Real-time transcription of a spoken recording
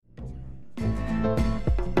Your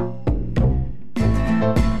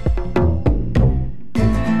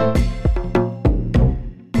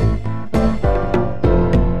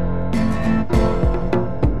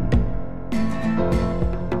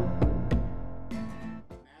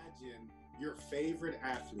favorite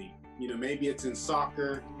athlete. Maybe it's in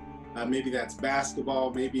soccer, maybe that's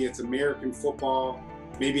basketball, maybe it's American football,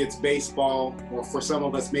 maybe it's baseball, or for some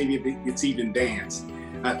of us, maybe it's even dance.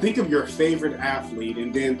 Think of your favorite athlete,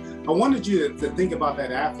 and then I wanted you to think about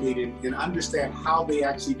that athlete and understand how they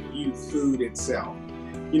actually view food itself.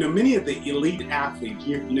 Many of the elite athletes,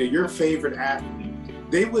 your favorite athlete,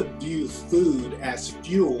 they would view food as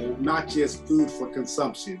fuel, not just food for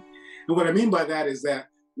consumption. And what I mean by that is that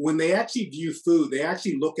when they actually view food, they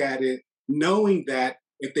actually look at it knowing that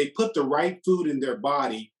if they put the right food in their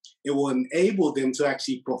body, it will enable them to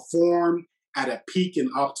actually perform at a peak and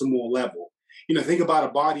optimal level. Think about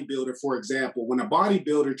a bodybuilder, for example. When a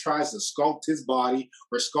bodybuilder tries to sculpt his body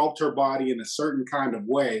or sculpt her body in a certain kind of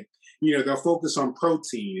way, they'll focus on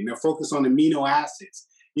protein and they'll focus on amino acids,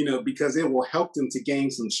 because it will help them to gain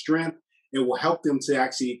some strength. It will help them to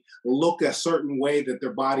actually look a certain way that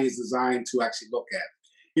their body is designed to actually look at.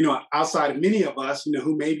 Outside of many of us,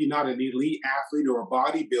 who maybe not an elite athlete or a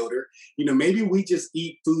bodybuilder, maybe we just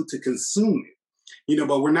eat food to consume it,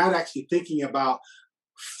 but we're not actually thinking about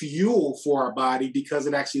fuel for our body because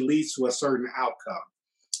it actually leads to a certain outcome.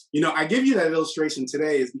 I give you that illustration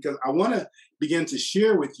today is because I want to begin to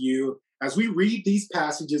share with you as we read these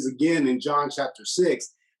passages again in John chapter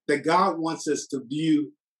 6, that God wants us to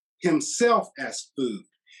view himself as food.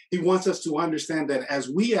 He wants us to understand that as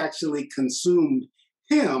we actually consume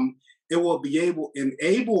him, it will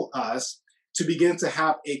enable us to begin to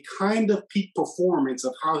have a kind of peak performance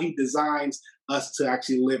of how he designs us to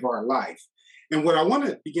actually live our life. And what I want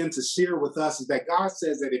to begin to share with us is that God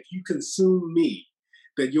says that if you consume me,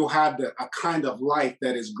 that you'll have a kind of life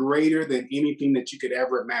that is greater than anything that you could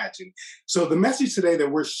ever imagine. So the message today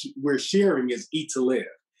that we're sharing is eat to live.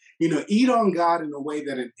 Eat on God in a way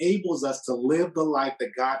that enables us to live the life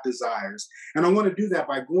that God desires. And I want to do that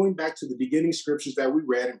by going back to the beginning scriptures that we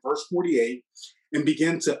read in verse 48 and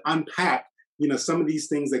begin to unpack, some of these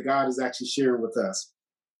things that God is actually sharing with us.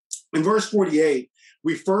 In verse 48,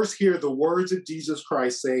 we first hear the words of Jesus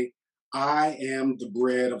Christ say, "I am the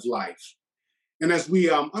bread of life." And as we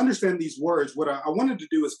understand these words, what I wanted to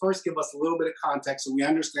do is first give us a little bit of context so we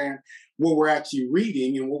understand what we're actually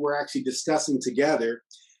reading and what we're actually discussing together.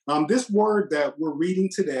 This word that we're reading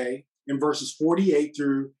today in verses 48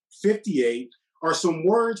 through 58 are some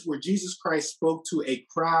words where Jesus Christ spoke to a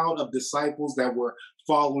crowd of disciples that were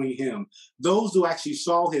following him. Those who actually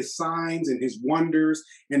saw his signs and his wonders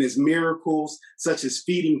and his miracles, such as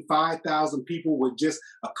feeding 5,000 people with just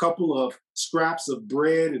a couple of scraps of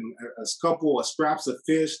bread and a couple of scraps of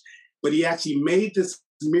fish. But he actually made this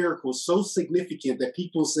miracle so significant that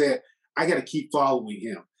people said, I got to keep following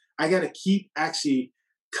him. I got to keep actually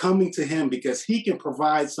coming to him because he can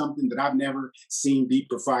provide something that I've never seen be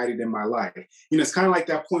provided in my life. It's kind of like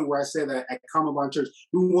that point where I said that at Common Bond Church,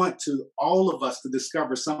 we want to all of us to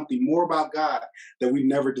discover something more about God that we've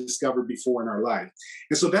never discovered before in our life.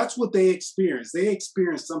 And so that's what they experienced. They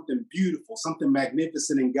experienced something beautiful, something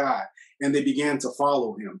magnificent in God, and they began to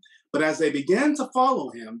follow him. But as they began to follow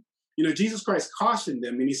him, Jesus Christ cautioned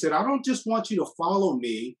them and he said, I don't just want you to follow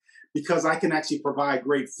me because I can actually provide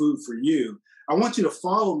great food for you. I want you to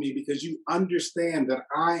follow me because you understand that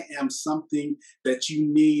I am something that you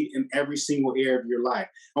need in every single area of your life.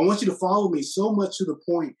 I want you to follow me so much to the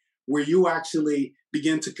point where you actually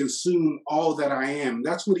begin to consume all that I am.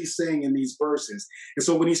 That's what he's saying in these verses. And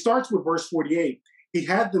so when he starts with verse 48, he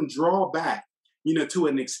had them draw back, to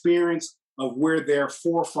an experience of where their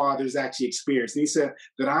forefathers actually experienced. And he said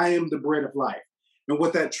that I am the bread of life. And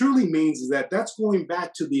what that truly means is that that's going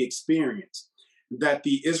back to the experience that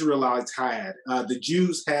the Israelites had, the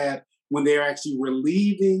Jews had when they actually were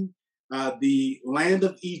leaving the land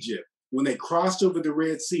of Egypt, when they crossed over the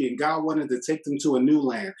Red Sea and God wanted to take them to a new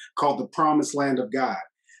land called the Promised Land of God.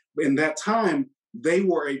 In that time, they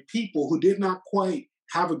were a people who did not quite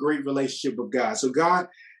have a great relationship with God. So God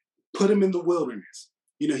put them in the wilderness.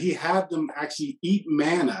 He had them actually eat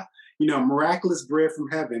manna, miraculous bread from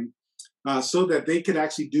heaven, so that they could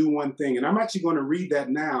actually do one thing. And I'm actually going to read that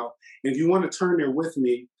now. And if you want to turn there with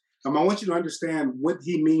me, I want you to understand what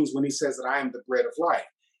he means when he says that I am the bread of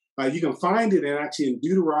life. You can find it in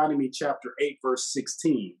Deuteronomy chapter 8, verse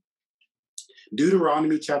 16.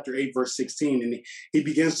 Deuteronomy chapter 8, verse 16. And he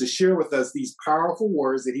begins to share with us these powerful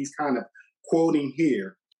words that he's kind of quoting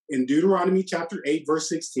here. In Deuteronomy chapter 8, verse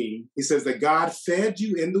 16, he says that God fed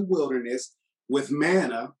you in the wilderness with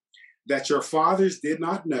manna that your fathers did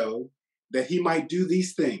not know, that he might do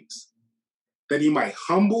these things, that he might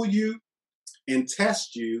humble you and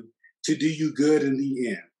test you to do you good in the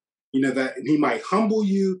end. That he might humble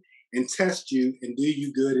you and test you and do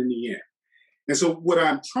you good in the end. And so what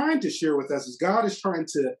I'm trying to share with us is God is trying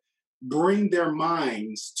to bring their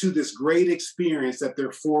minds to this great experience that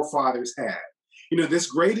their forefathers had. This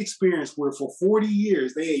great experience where for 40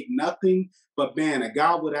 years they ate nothing but manna.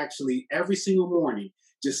 God would actually every single morning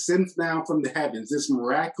just send down from the heavens this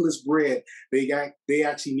miraculous bread they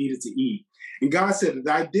actually needed to eat. And God said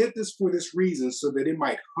that I did this for this reason, so that it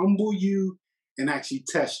might humble you and actually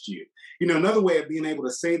test you. Another way of being able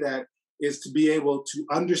to say that is to be able to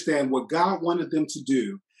understand what God wanted them to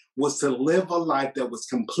do was to live a life that was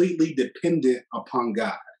completely dependent upon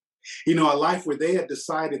God. A life where they had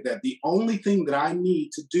decided that the only thing that I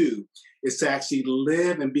need to do is to actually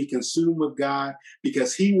live and be consumed with God,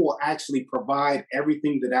 because he will actually provide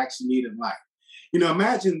everything that I actually need in life.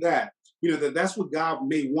 Imagine that, that's what God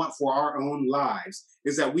may want for our own lives,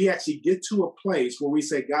 is that we actually get to a place where we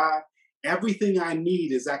say, God, everything I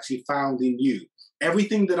need is actually found in you.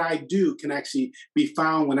 Everything that I do can actually be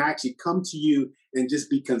found when I actually come to you and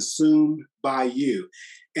just be consumed by you.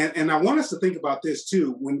 And I want us to think about this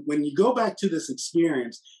too. When you go back to this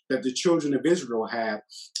experience that the children of Israel had,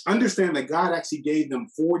 understand that God actually gave them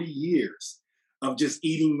 40 years of just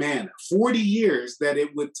eating manna, 40 years that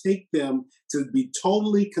it would take them to be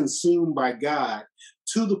totally consumed by God,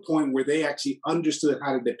 to the point where they actually understood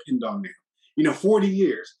how to depend on him. 40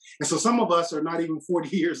 years. And so some of us are not even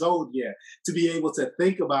 40 years old yet to be able to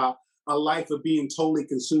think about a life of being totally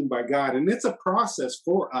consumed by God. And it's a process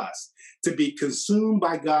for us to be consumed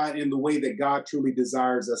by God in the way that God truly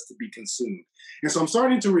desires us to be consumed. And so I'm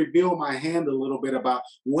starting to reveal my hand a little bit about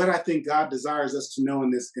what I think God desires us to know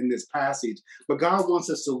in this passage. But God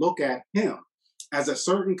wants us to look at him as a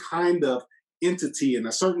certain kind of entity and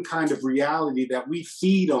a certain kind of reality that we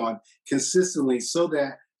feed on consistently, so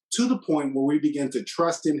that to the point where we begin to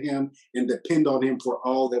trust in him and depend on him for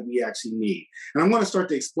all that we actually need. And I'm going to start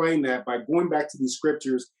to explain that by going back to these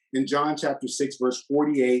scriptures in John chapter 6, verse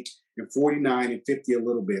 48 and 49 and 50 a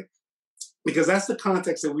little bit, because that's the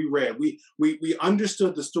context that we read. We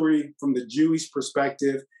understood the story from the Jewish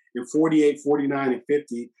perspective in 48, 49, and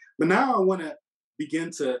 50. But now I want to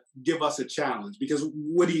begin to give us a challenge, because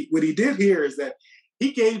what he did here is that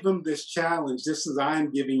he gave them this challenge, just as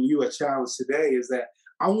I'm giving you a challenge today, is that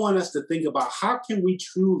I want us to think about how can we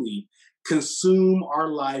truly consume our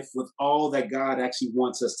life with all that God actually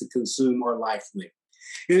wants us to consume our life with.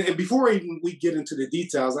 And before even we get into the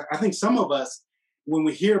details, I think some of us, when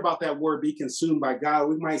we hear about that word be consumed by God,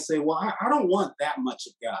 we might say, well, I don't want that much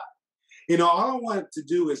of God. All I want to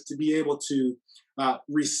do is to be able to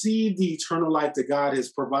receive the eternal life that God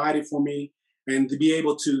has provided for me, and to be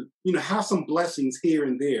able to, have some blessings here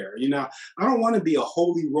and there. I don't want to be a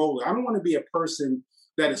holy roller. I don't want to be a person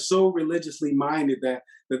that is so religiously minded that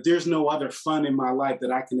there's no other fun in my life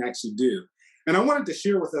that I can actually do. And I wanted to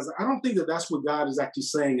share with us, I don't think that that's what God is actually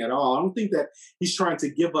saying at all. I don't think that he's trying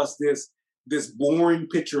to give us this boring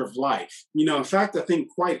picture of life. In fact, I think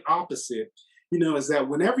quite opposite, is that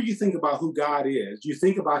whenever you think about who God is, you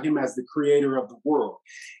think about him as the creator of the world.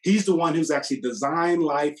 He's the one who's actually designed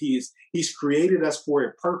life. He's created us for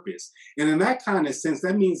a purpose. And in that kind of sense,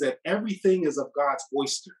 that means that everything is of God's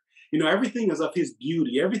oyster. Everything is of his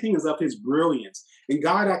beauty. Everything is of his brilliance. And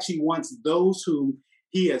God actually wants those whom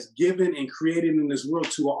he has given and created in this world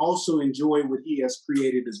to also enjoy what he has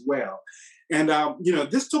created as well. And,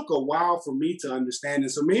 this took a while for me to understand.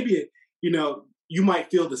 And so maybe, you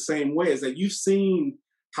might feel the same way, is that you've seen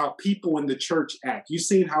how people in the church act. You've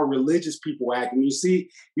seen how religious people act. And you see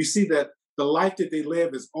that the life that they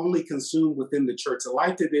live is only consumed within the church. The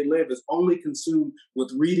life that they live is only consumed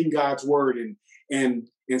with reading God's word and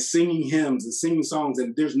singing hymns and singing songs,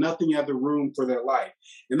 and there's nothing other room for their life.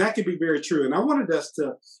 And that could be very true. And I wanted us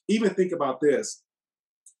to even think about this.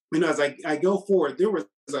 As I go forward, there was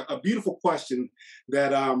a beautiful question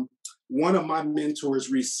that one of my mentors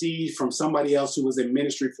received from somebody else who was in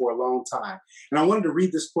ministry for a long time. And I wanted to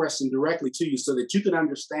read this question directly to you so that you can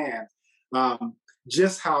understand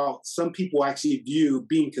just how some people actually view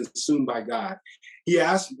being consumed by God. He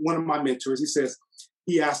asked one of my mentors,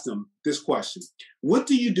 he asked him this question: what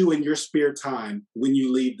do you do in your spare time when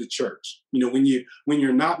you leave the church? When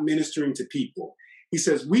you're not ministering to people? He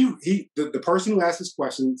says, the person who asked this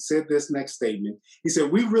question said this next statement. He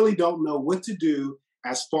said, we really don't know what to do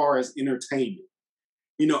as far as entertainment.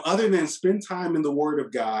 Other than spend time in the Word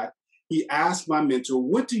of God, he asked my mentor,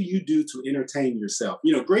 what do you do to entertain yourself?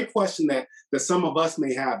 Great question that some of us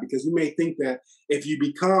may have, because we may think that if you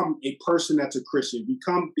become a person that's a Christian,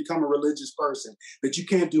 become a religious person, that you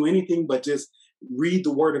can't do anything but just read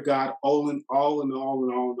the word of God all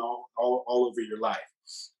over your life.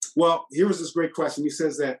 Well, here was this great question. He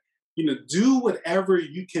says that, do whatever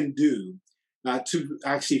you can do to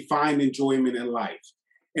actually find enjoyment in life.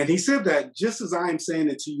 And he said that just as I am saying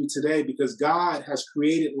it to you today, because God has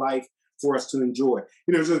created life for us to enjoy.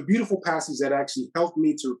 There's a beautiful passage that actually helped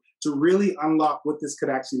me to really unlock what this could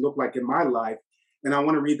actually look like in my life. And I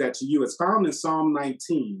want to read that to you. It's found in Psalm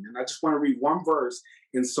 19. And I just want to read one verse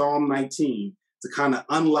in Psalm 19 to kind of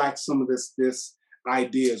unlock some of this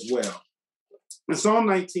idea as well. In Psalm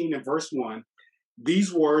 19 and verse 1,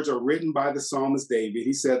 these words are written by the psalmist David.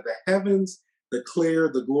 He said, the heavens declare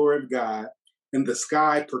the glory of God, and the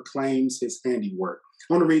sky proclaims his handiwork.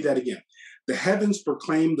 I want to read that again. The heavens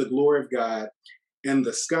proclaim the glory of God, and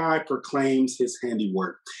the sky proclaims his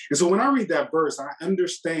handiwork. And so when I read that verse, I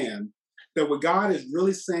understand that what God is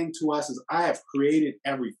really saying to us is, I have created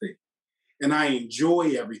everything, and I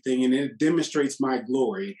enjoy everything, and it demonstrates my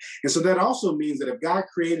glory. And so that also means that if God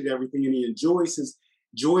created everything and he enjoys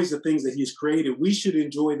the things that he's created, we should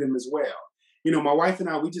enjoy them as well. My wife and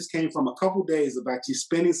I, we just came from a couple days of actually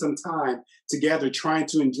spending some time together trying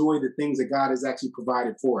to enjoy the things that God has actually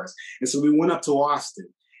provided for us. And so we went up to Austin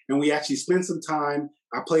and we actually spent some time.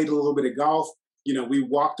 I played a little bit of golf. We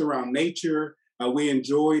walked around nature. We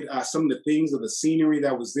enjoyed some of the things of the scenery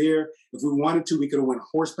that was there. If we wanted to, we could have went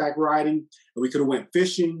horseback riding. We could have went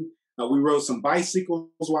fishing. We rode some bicycles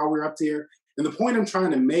while we were up there. And the point I'm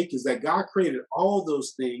trying to make is that God created all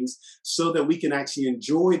those things so that we can actually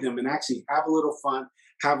enjoy them and actually have a little fun,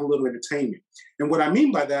 have a little entertainment. And what I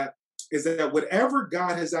mean by that is that whatever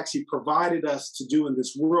God has actually provided us to do in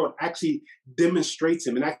this world actually demonstrates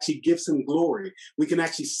him and actually gives him glory. We can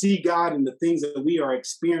actually see God in the things that we are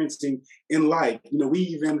experiencing in life. We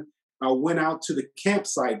even went out to the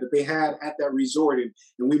campsite that they had at that resort,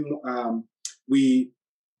 and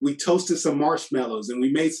we toasted some marshmallows and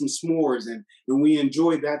we made some s'mores, and we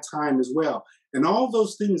enjoyed that time as well. And all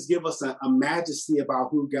those things give us a majesty about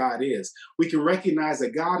who God is. We can recognize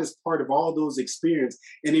that God is part of all those experiences.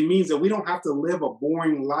 And it means that we don't have to live a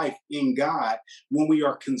boring life in God when we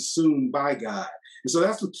are consumed by God. And so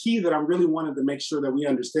that's the key that I really wanted to make sure that we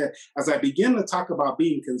understand. As I begin to talk about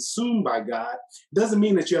being consumed by God, it doesn't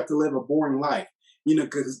mean that you have to live a boring life.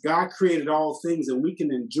 Because God created all things and we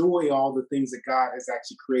can enjoy all the things that God has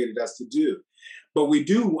actually created us to do. But we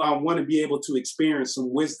do want to be able to experience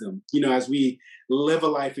some wisdom, as we live a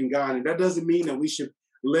life in God. And that doesn't mean that we should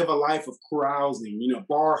live a life of carousing,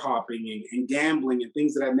 bar hopping and gambling and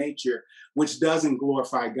things of that nature, which doesn't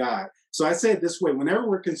glorify God. So I say it this way: whenever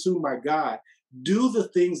we're consumed by God, do the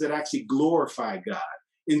things that actually glorify God.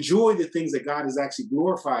 Enjoy the things that God has actually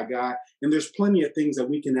glorified God. And there's plenty of things that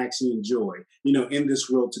we can actually enjoy, in this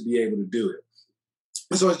world to be able to do it.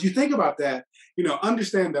 And so as you think about that,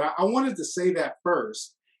 understand that I wanted to say that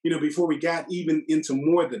first, before we got even into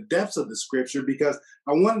more of the depths of the scripture, because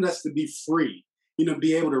I wanted us to be free,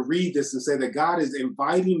 be able to read this and say that God is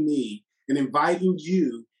inviting me and inviting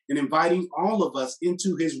you and inviting all of us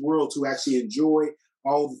into his world to actually enjoy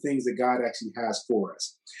all the things that God actually has for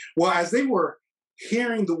us. Well, as they were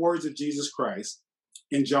hearing the words of Jesus Christ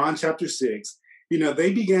in John chapter 6,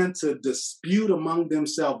 they began to dispute among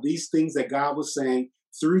themselves these things that God was saying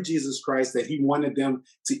through Jesus Christ, that he wanted them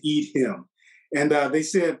to eat him. And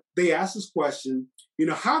they asked this question,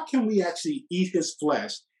 how can we actually eat his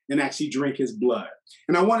flesh and actually drink his blood?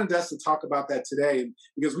 And I wanted us to talk about that today,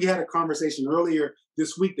 because we had a conversation earlier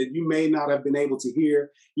this week that you may not have been able to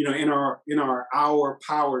hear, in our hour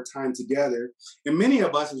power time together. And many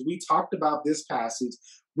of us, as we talked about this passage,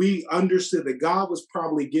 we understood that God was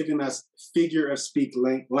probably giving us figure of speak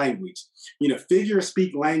language. Figure of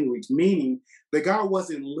speak language, meaning that God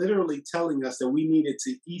wasn't literally telling us that we needed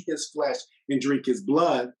to eat his flesh and drink his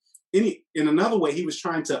blood. In another way, he was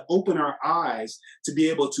trying to open our eyes to be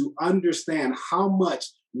able to understand how much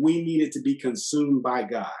we needed to be consumed by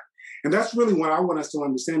God. And that's really what I want us to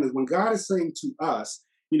understand, is when God is saying to us,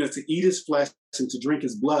 to eat his flesh and to drink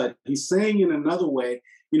his blood, he's saying in another way,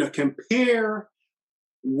 compare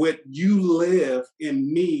what you live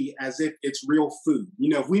in me as if it's real food.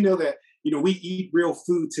 If we know that, we eat real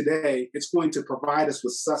food today, it's going to provide us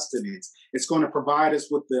with sustenance. It's going to provide us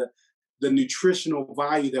with the nutritional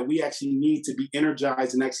value that we actually need to be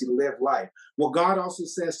energized and actually live life. Well, God also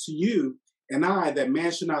says to you and I that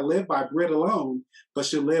man should not live by bread alone, but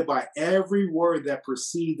should live by every word that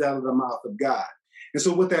proceeds out of the mouth of God. And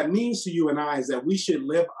so what that means to you and I is that we should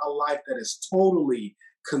live a life that is totally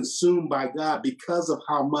consumed by God because of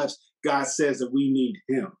how much God says that we need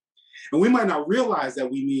him. And we might not realize that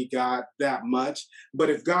we need God that much, but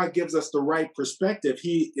if God gives us the right perspective,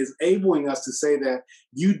 he is enabling us to say that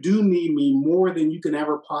you do need me more than you can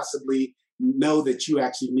ever possibly know that you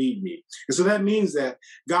actually need me. And so that means that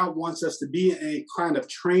God wants us to be in a kind of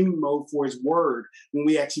training mode for his word when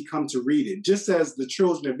we actually come to read it. Just as the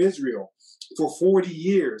children of Israel for 40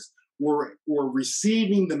 years were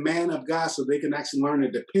receiving the man of God so they can actually learn to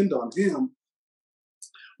depend on him.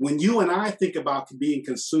 When you and I think about being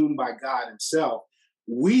consumed by God himself,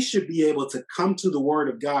 we should be able to come to the word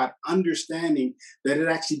of God, understanding that it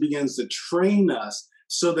actually begins to train us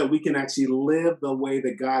so that we can actually live the way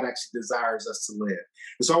that God actually desires us to live.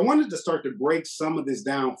 And so I wanted to start to break some of this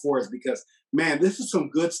down for us because, man, this is some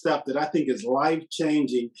good stuff that I think is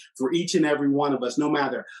life-changing for each and every one of us, no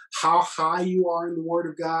matter how high you are in the Word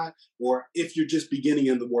of God or if you're just beginning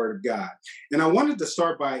in the Word of God. And I wanted to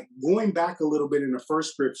start by going back a little bit in the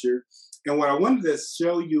first scripture. And what I wanted to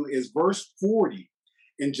show you is verse 40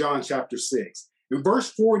 in John chapter 6. In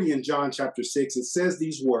verse 40 in John chapter 6, it says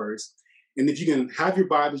these words, and if you can have your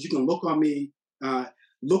Bibles, you can look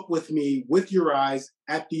with me with your eyes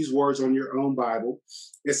at these words on your own Bible.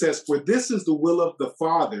 It says, "For this is the will of the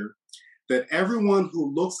Father, that everyone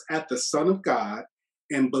who looks at the Son of God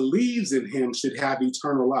and believes in him should have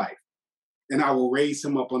eternal life, and I will raise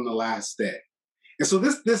him up on the last day." And so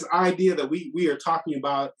this idea that we are talking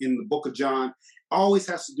about in the book of John always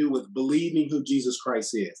has to do with believing who Jesus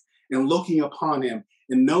Christ is and looking upon him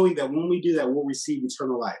and knowing that when we do that, we'll receive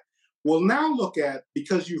eternal life. Well, now look at,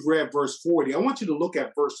 because you've read verse 40, I want you to look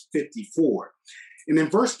at verse 54. And in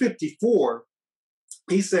verse 54,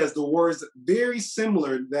 he says the words very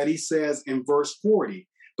similar that he says in verse 40,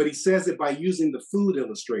 but he says it by using the food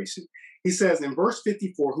illustration. He says in verse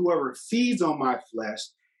 54, "Whoever feeds on my flesh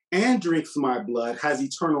and drinks my blood has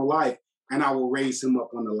eternal life, and I will raise him up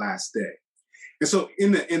on the last day." And so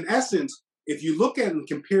in essence, if you look at and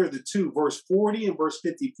compare the two, verse 40 and verse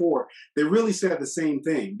 54, they really said the same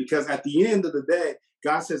thing, because at the end of the day,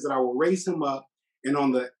 God says that I will raise him up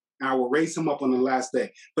I will raise him up on the last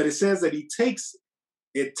day. But it says that it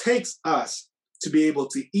takes us to be able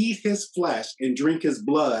to eat his flesh and drink his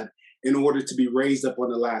blood in order to be raised up on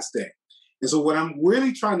the last day. And so what I'm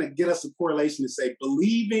really trying to get us a correlation to say,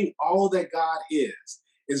 believing all that God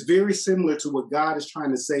is very similar to what God is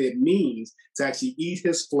trying to say it means to actually eat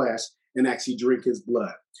his flesh and actually drink his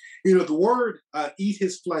blood. You know, the word eat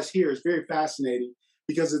his flesh here is very fascinating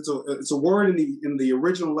because it's a word in the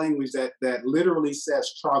original language that literally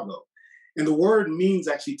says trago. And the word means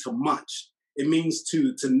actually to munch. It means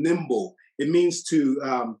to nibble. It means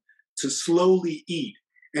to slowly eat.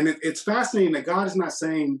 And it's fascinating that God is not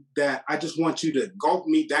saying that I just want you to gulp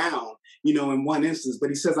me down, in one instance, but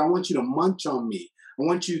he says, I want you to munch on me. I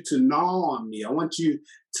want you to gnaw on me. I want you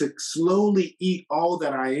to slowly eat all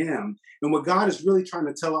that I am. And what God is really trying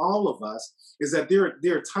to tell all of us is that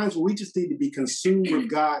there are times where we just need to be consumed with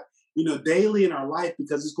God, daily in our life,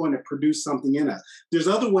 because it's going to produce something in us. There's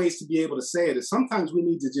other ways to be able to say it. Is sometimes we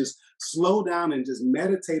need to just slow down and just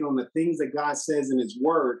meditate on the things that God says in his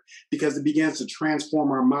word, because it begins to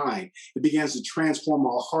transform our mind. It begins to transform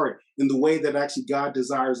our heart in the way that actually God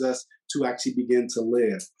desires us to actually begin to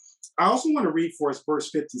live. I also want to read for us verse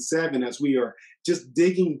 57 as we are just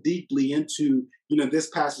digging deeply into, this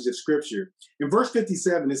passage of scripture. In verse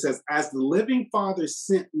 57, it says, "As the living Father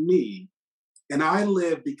sent me, and I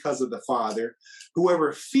live because of the Father,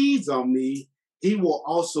 whoever feeds on me, he will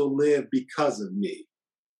also live because of me."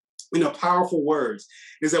 Powerful words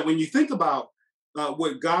is that when you think about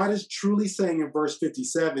what God is truly saying in verse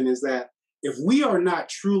 57 is that if we are not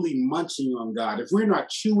truly munching on God, if we're not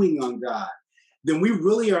chewing on God, then we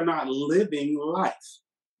really are not living life.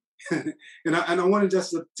 and I want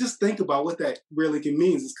to just think about what that really can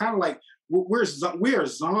mean. It's kind of like we are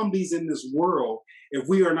zombies in this world if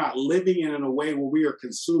we are not living in a way where we are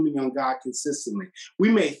consuming on God consistently. We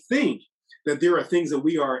may think that there are things that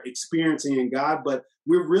we are experiencing in God, but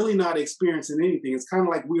we're really not experiencing anything. It's kind of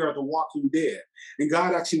like we are the walking dead. And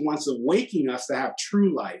God actually wants to awaken us to have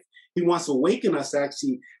true life. He wants to awaken us to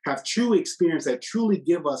actually have true experience that truly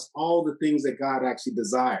give us all the things that God actually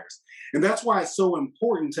desires. And that's why it's so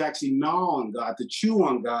important to actually gnaw on God, to chew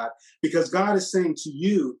on God, because God is saying to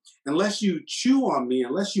you, unless you chew on me,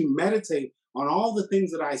 unless you meditate on all the things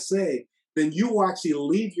that I say, then you will actually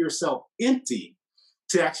leave yourself empty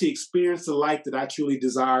to actually experience the life that I truly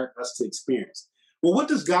desire us to experience. Well, what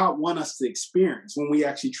does God want us to experience when we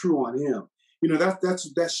actually chew on him?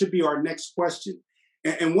 That should be our next question.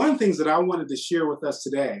 And one of the things that I wanted to share with us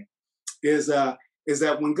today is that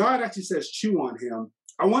when God actually says chew on him,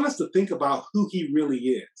 I want us to think about who he really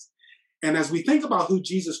is. And as we think about who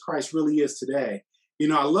Jesus Christ really is today,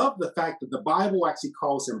 I love the fact that the Bible actually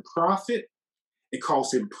calls him prophet, it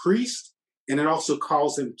calls him priest, and it also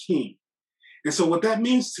calls him king. And so what that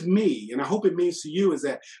means to me, and I hope it means to you, is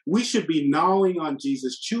that we should be gnawing on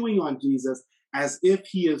Jesus, chewing on Jesus as if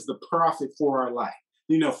he is the prophet for our life,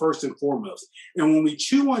 first and foremost. And when we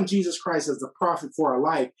chew on Jesus Christ as the prophet for our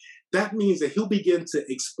life, that means that he'll begin to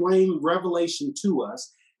explain revelation to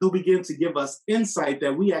us. He'll begin to give us insight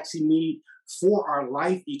that we actually need for our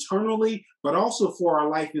life eternally, but also for our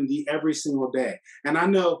life in the every single day. And I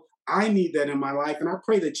know I need that in my life, and I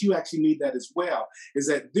pray that you actually need that as well, is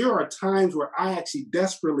that there are times where I actually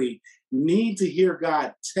desperately need to hear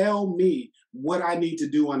God tell me what I need to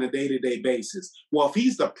do on a day-to-day basis. Well, if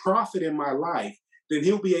he's the prophet in my life, then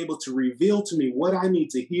he'll be able to reveal to me what I need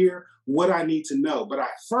to hear, what I need to know. But I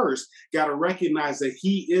first got to recognize that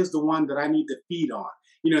he is the one that I need to feed on.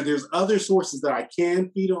 There's other sources that I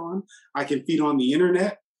can feed on. I can feed on the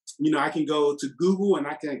internet. I can go to Google and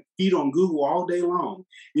I can feed on Google all day long.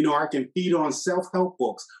 I can feed on self-help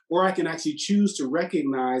books, or I can actually choose to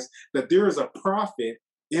recognize that there is a prophet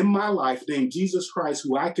in my life named Jesus Christ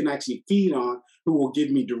who I can actually feed on, who will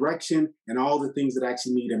give me direction and all the things that I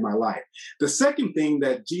actually need in my life. The second thing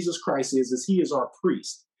that Jesus Christ is he is our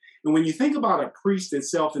priest. And when you think about a priest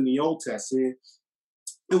itself in the Old Testament,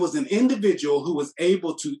 it was an individual who was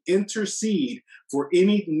able to intercede for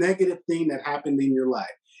any negative thing that happened in your life.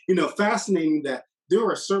 Fascinating that there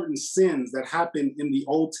are certain sins that happened in the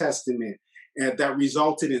Old Testament that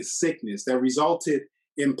resulted in sickness, that resulted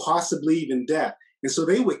in possibly even death. And so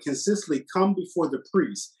they would consistently come before the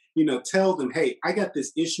priest, tell them, hey, I got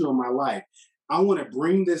this issue in my life. I want to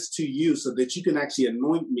bring this to you so that you can actually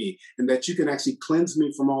anoint me and that you can actually cleanse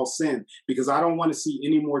me from all sin, because I don't want to see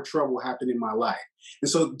any more trouble happen in my life. And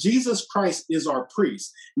so Jesus Christ is our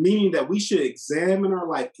priest, meaning that we should examine our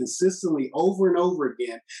life consistently over and over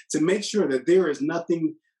again to make sure that there is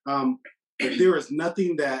nothing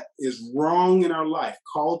that is wrong in our life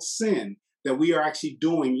called sin that we are actually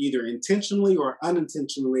doing either intentionally or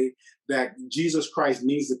unintentionally that Jesus Christ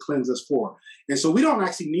needs to cleanse us for. And so we don't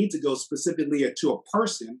actually need to go specifically to a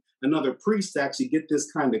person, another priest, to actually get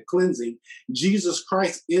this kind of cleansing. Jesus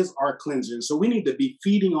Christ is our cleanser. And so we need to be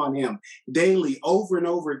feeding on him daily over and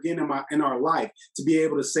over again in our life to be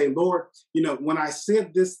able to say, Lord, when I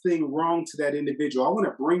said this thing wrong to that individual, I want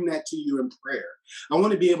to bring that to you in prayer. I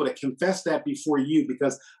want to be able to confess that before you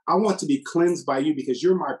because I want to be cleansed by you because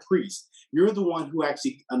you're my priest. You're the one who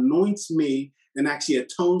actually anoints me and actually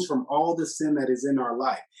atones from all the sin that is in our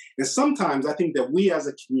life. And sometimes I think that we as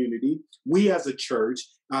a community, we as a church,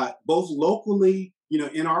 both locally,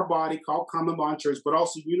 in our body called Common Bond Church, but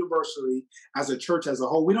also universally as a church as a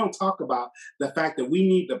whole, we don't talk about the fact that we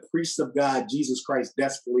need the priest of God, Jesus Christ,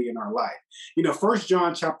 desperately in our life. 1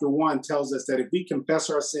 John chapter 1 tells us that if we confess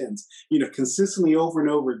our sins, consistently over and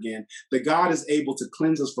over again, that God is able to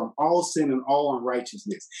cleanse us from all sin and all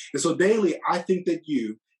unrighteousness. And so daily, I think that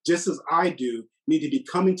you, just as I do, need to be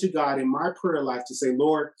coming to God in my prayer life to say,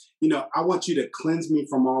 Lord, I want you to cleanse me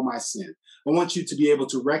from all my sin. I want you to be able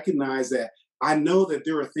to recognize that I know that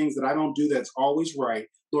there are things that I don't do that's always right.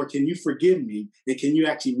 Lord, can you forgive me? And can you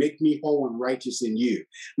actually make me whole and righteous in you?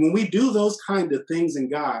 When we do those kind of things in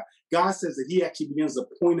God, God says that he actually begins to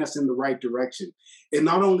point us in the right direction. It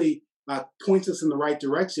not only points us in the right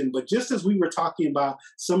direction, but just as we were talking about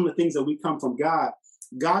some of the things that we come from God,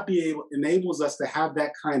 God enables us to have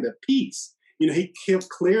that kind of peace. He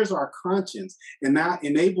clears our conscience and that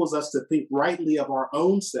enables us to think rightly of our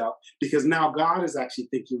own self because now God is actually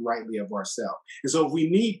thinking rightly of ourselves. And so if we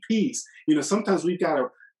need peace, sometimes we've got to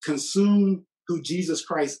consume who Jesus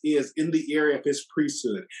Christ is in the area of his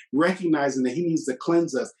priesthood, recognizing that he needs to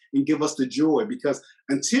cleanse us and give us the joy, because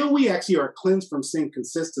until we actually are cleansed from sin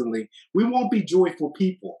consistently, we won't be joyful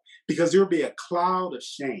people because there'll be a cloud of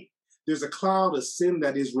shame. There's a cloud of sin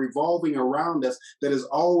that is revolving around us that is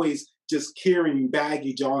always just carrying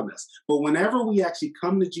baggage on us. But whenever we actually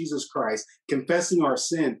come to Jesus Christ, confessing our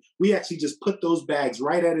sin, we actually just put those bags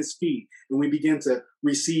right at his feet and we begin to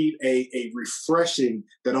receive a refreshing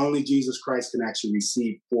that only Jesus Christ can actually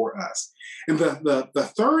receive for us. And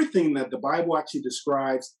the third thing that the Bible actually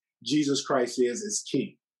describes Jesus Christ is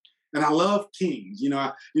king. And I love kings.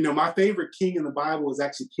 My favorite king in the Bible is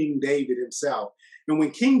actually King David himself. And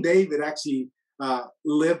when King David actually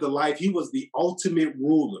lived a life. He was the ultimate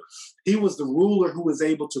ruler. He was the ruler who was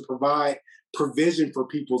able to provide provision for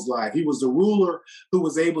people's life. He was the ruler who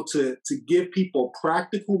was able to give people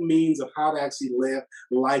practical means of how to actually live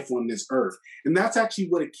life on this earth. And that's actually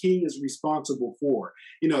what a king is responsible for.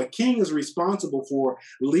 A king is responsible for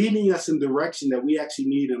leading us in the direction that we actually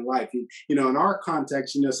need in life. And, in our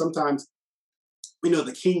context, sometimes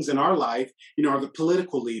the kings in our life, are the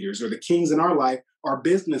political leaders, or the kings in our life are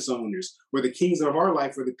business owners, or the kings of our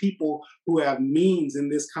life are the people who have means in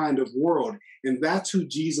this kind of world. And that's who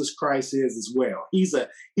Jesus Christ is as well. He's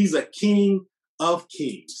a king of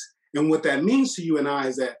kings. And what that means to you and I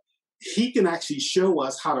is that he can actually show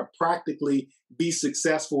us how to practically be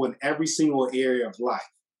successful in every single area of life.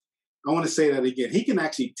 I want to say that again. He can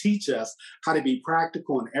actually teach us how to be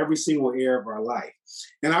practical in every single area of our life.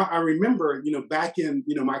 And I remember, back in,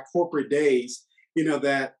 my corporate days,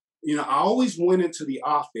 that, I always went into the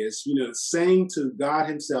office, saying to God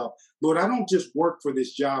himself, Lord, I don't just work for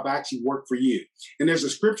this job, I actually work for you. And there's a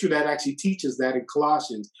scripture that actually teaches that in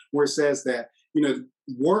Colossians, where it says that,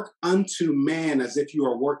 work unto man as if you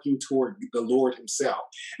are working toward the Lord himself.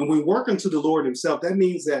 And when we work unto the Lord himself, that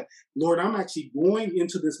means that, Lord, I'm actually going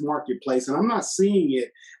into this marketplace and I'm not seeing it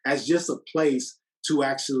as just a place to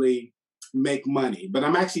actually make money, but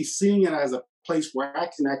I'm actually seeing it as a place where I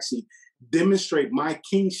can actually demonstrate my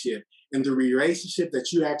kingship and the relationship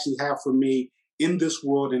that you actually have for me in this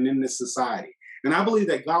world and in this society. And I believe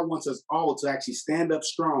that God wants us all to actually stand up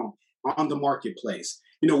strong on the marketplace.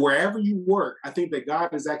 Wherever you work, I think that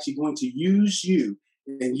God is actually going to use you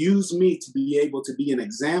and use me to be able to be an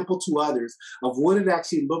example to others of what it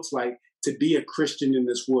actually looks like to be a Christian in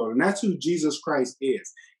this world. And that's who Jesus Christ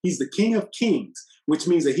is. He's the King of Kings, which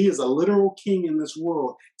means that he is a literal king in this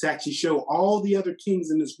world to actually show all the other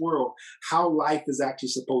kings in this world how life is actually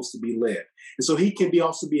supposed to be lived. And so he can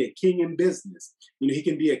also be a king in business. He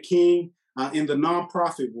can be a king in the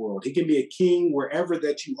nonprofit world. He can be a king wherever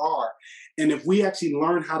that you are. And if we actually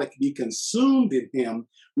learn how to be consumed in him,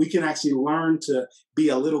 we can actually learn to be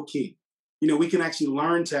a little king. We can actually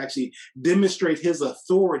learn to actually demonstrate his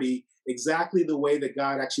authority exactly the way that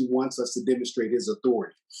God actually wants us to demonstrate his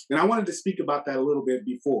authority. And I wanted to speak about that a little bit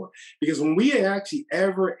before, because when we are actually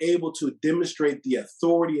ever able to demonstrate the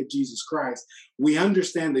authority of Jesus Christ, we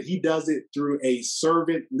understand that he does it through a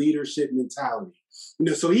servant leadership mentality.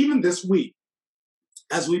 So even this week,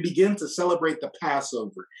 as we begin to celebrate the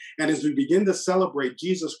Passover, and as we begin to celebrate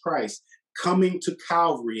Jesus Christ coming to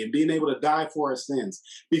Calvary and being able to die for our sins,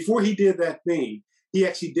 before he did that thing, he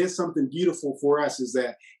actually did something beautiful for us, is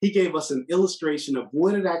that he gave us an illustration of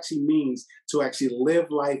what it actually means to actually live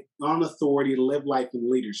life on authority, to live life in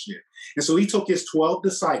leadership. And so he took his 12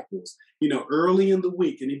 disciples, early in the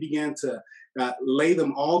week, and he began to lay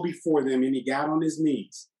them all before them, and he got on his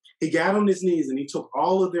knees. He got on his knees and he took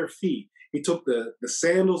all of their feet. He took the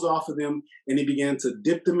sandals off of them and he began to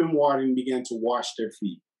dip them in water and began to wash their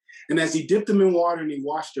feet. And as he dipped them in water and he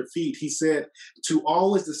washed their feet, he said to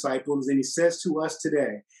all his disciples, and he says to us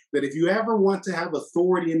today, that if you ever want to have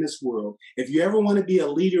authority in this world, if you ever want to be a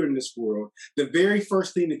leader in this world, the very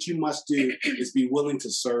first thing that you must do is be willing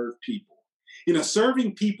to serve people.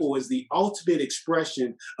 Serving people is the ultimate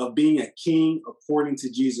expression of being a king according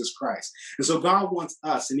to Jesus Christ. And so God wants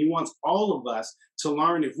us, and he wants all of us to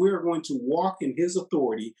learn, if we're going to walk in his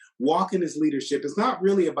authority, walk in his leadership, it's not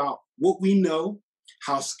really about what we know,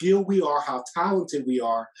 how skilled we are, how talented we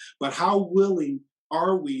are, but how willing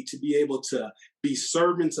are we to be able to be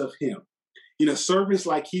servants of him. Servants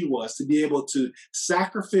like he was, to be able to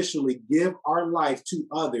sacrificially give our life to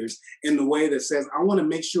others in the way that says, I want to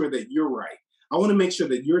make sure that you're right. I want to make sure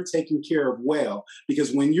that you're taken care of well,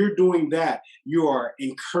 because when you're doing that, you are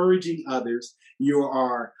encouraging others, you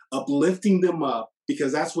are uplifting them up,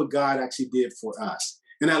 because that's what God actually did for us.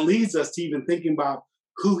 And that leads us to even thinking about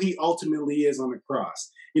who he ultimately is on the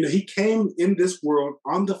cross. He came in this world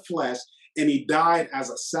on the flesh and he died as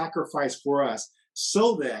a sacrifice for us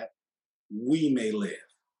so that we may live.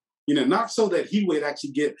 Not so that he would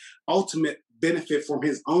actually get ultimate benefit from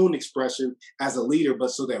his own expression as a leader,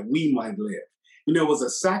 but so that we might live. It was a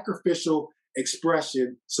sacrificial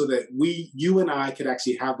expression so that you and I could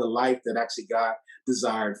actually have the life that actually God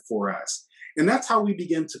desired for us. And that's how we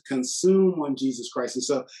begin to consume on Jesus Christ. And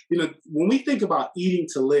so, when we think about eating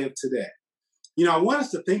to live today, I want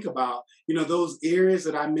us to think about, those areas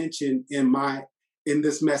that I mentioned in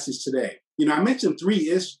this message today. I mentioned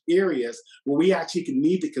 3 areas where we actually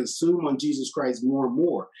need to consume on Jesus Christ more and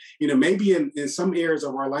more. Maybe in some areas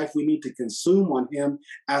of our life, we need to consume on him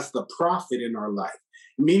as the prophet in our life.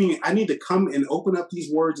 Meaning, I need to come and open up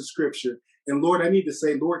these words of scripture. And Lord, I need to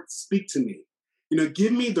say, Lord, speak to me.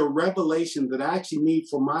 Give me the revelation that I actually need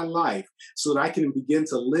for my life so that I can begin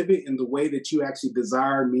to live it in the way that you actually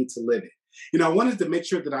desire me to live it. I wanted to make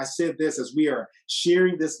sure that I said this as we are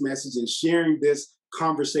sharing this message and sharing this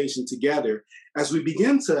conversation together. As we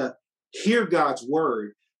begin to hear God's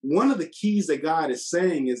word, one of the keys that God is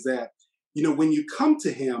saying is that, when you come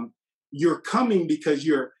to him, you're coming because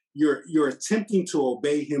you're attempting to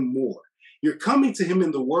obey him more. You're coming to him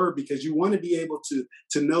in the word because you want to be able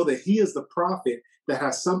to know that he is the prophet that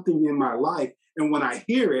has something in my life. And when I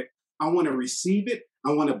hear it, I want to receive it.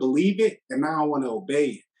 I want to believe it. And now I want to obey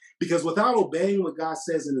it. Because without obeying what God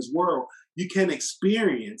says in his word, you can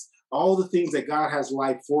experience all the things that God has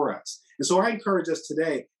life for us. And so I encourage us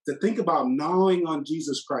today to think about gnawing on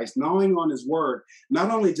Jesus Christ, gnawing on his word,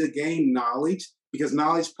 not only to gain knowledge, because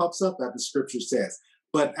knowledge puffs up, as the scripture says,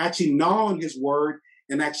 but actually gnaw on his word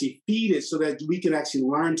and actually feed it so that we can actually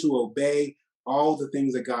learn to obey all the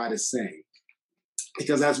things that God is saying.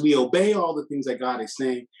 Because as we obey all the things that God is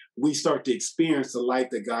saying, we start to experience the life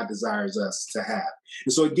that God desires us to have.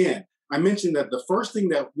 And so again, I mentioned that the first thing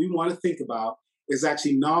that we want to think about is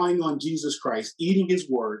actually gnawing on Jesus Christ, eating his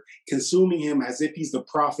word, consuming him as if he's the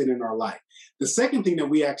prophet in our life. The second thing that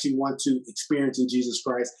we actually want to experience in Jesus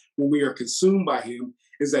Christ when we are consumed by him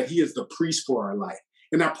is that he is the priest for our life.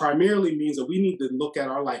 And that primarily means that we need to look at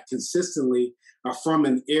our life consistently from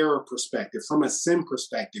an error perspective, from a sin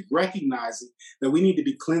perspective, recognizing that we need to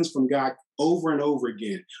be cleansed from God over and over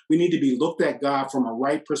again. We need to be looked at God from a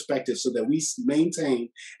right perspective so that we maintain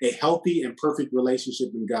a healthy and perfect relationship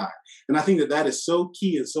with God. And I think that that is so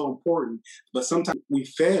key and so important, but sometimes we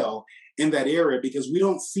fail in that area because we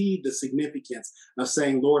don't see the significance of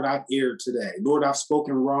saying, Lord, I've erred today. Lord, I've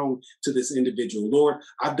spoken wrong to this individual. Lord,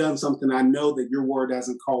 I've done something I know that your word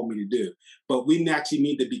hasn't called me to do. But we actually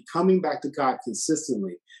need to be coming back to God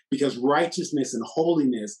consistently because righteousness and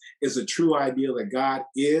holiness is a true ideal that God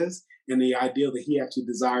is and the ideal that he actually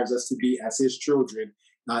desires us to be as his children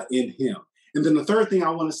in him. And then the third thing I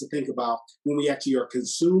want us to think about when we actually are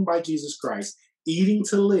consumed by Jesus Christ, eating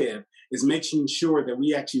to live, is making sure that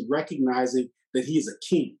we actually recognizing that he is a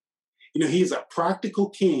king. He is a practical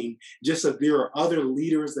king, just as there are other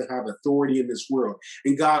leaders that have authority in this world.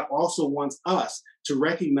 And God also wants us to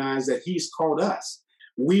recognize that he's called us.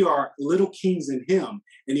 We are little kings in him,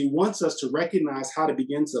 and he wants us to recognize how to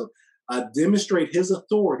begin to demonstrate his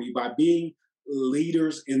authority by being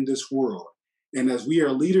leaders in this world. And as we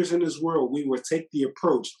are leaders in this world, we will take the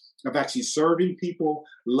approach of actually serving people,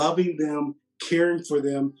 loving them, caring for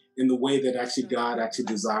them in the way that actually God actually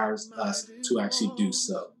desires us to actually do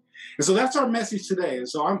so. And so that's our message today. And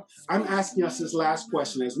so I'm asking us this last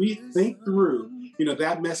question as we think through,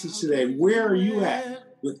 that message today. Where are you at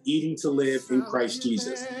with eating to live in Christ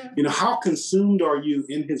Jesus? How consumed are you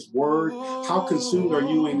in his word? How consumed are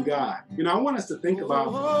you in God? I want us to think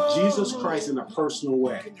about Jesus Christ in a personal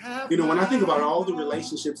way. When I think about all the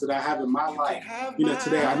relationships that I have in my life,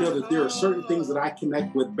 today I know that there are certain things that I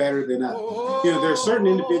connect with better than others. There are certain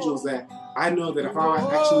individuals that I know that if I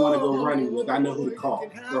actually want to go running with, I know who to call.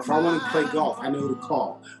 Or if I want to play golf, I know who to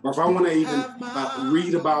call. Or if I want to even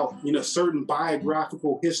read about, certain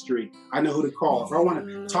biographical history, I know who to call. If I want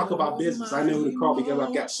to talk about business, I know who to call because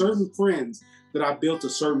I've got certain friends that I built a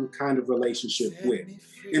certain kind of relationship with.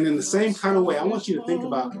 And in the same kind of way, I want you to think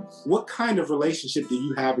about what kind of relationship do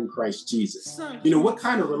you have in Christ Jesus? What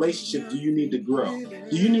kind of relationship do you need to grow?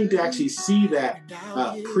 Do you need to actually see that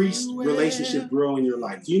priest relationship grow in your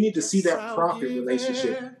life? Do you need to see that prophet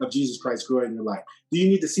relationship of Jesus Christ grow in your life? Do you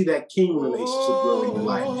need to see that king relationship grow in your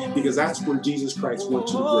life? Because that's where Jesus Christ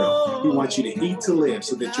wants you to grow. He wants you to eat to live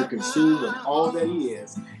so that you're consumed with all that he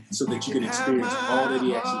is, so that you can experience all that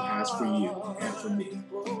he actually has for you and for me.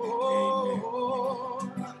 Amen.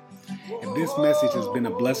 If this message has been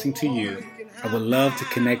a blessing to you, I would love to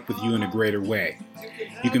connect with you in a greater way.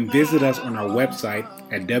 You can visit us on our website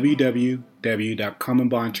at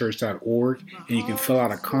www.commonbondchurch.org, and you can fill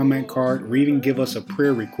out a comment card or even give us a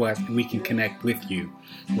prayer request and we can connect with you.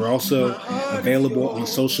 We're also available on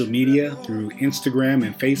social media through Instagram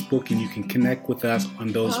and Facebook, and you can connect with us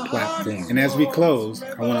on those platforms. And as we close,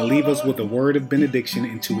 I want to leave us with a word of benediction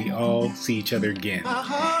until we all see each other again.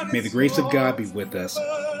 May the grace of God be with us.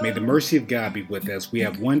 May the mercy of God be with us. We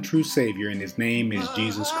have one true Savior, and his name is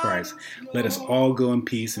Jesus Christ. Let us all go in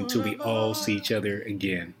peace until we all see each other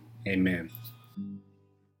again. Amen.